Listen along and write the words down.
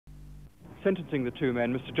Sentencing the two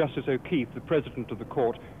men, Mr. Justice O'Keefe, the president of the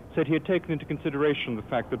court, said he had taken into consideration the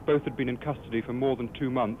fact that both had been in custody for more than 2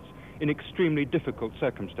 months in extremely difficult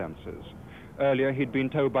circumstances. Earlier, he'd been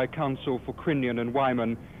told by counsel for Crinnion and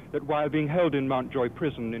Wyman that while being held in Mountjoy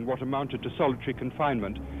prison in what amounted to solitary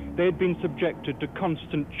confinement, they had been subjected to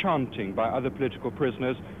constant chanting by other political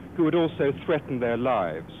prisoners who had also threatened their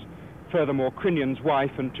lives. Furthermore, Crinnion's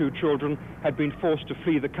wife and 2 children had been forced to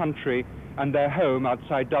flee the country, and their home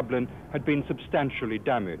outside Dublin had been substantially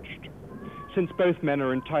damaged. Since both men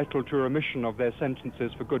are entitled to a remission of their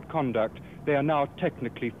sentences for good conduct, they are now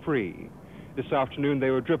technically free. This afternoon they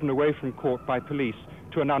were driven away from court by police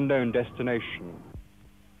to an unknown destination.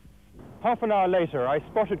 Half an hour later, I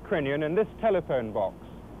spotted Crinnion in this telephone box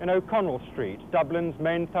in O'Connell Street, Dublin's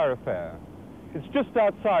main thoroughfare. It's just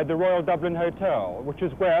outside the Royal Dublin Hotel, which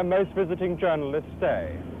is where most visiting journalists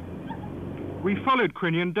stay. We followed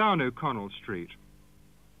Crinnion down O'Connell Street.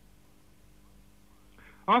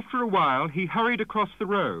 After a while, he hurried across the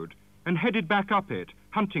road and headed back up it,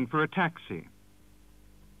 hunting for a taxi.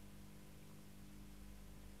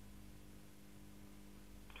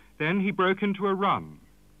 Then he broke into a run.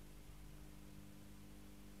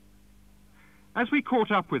 As we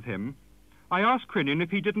caught up with him, I asked Crinnion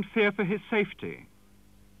if he didn't fear for his safety.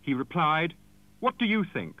 He replied, "What do you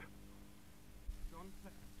think?"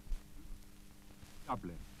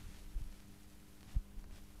 Dublin.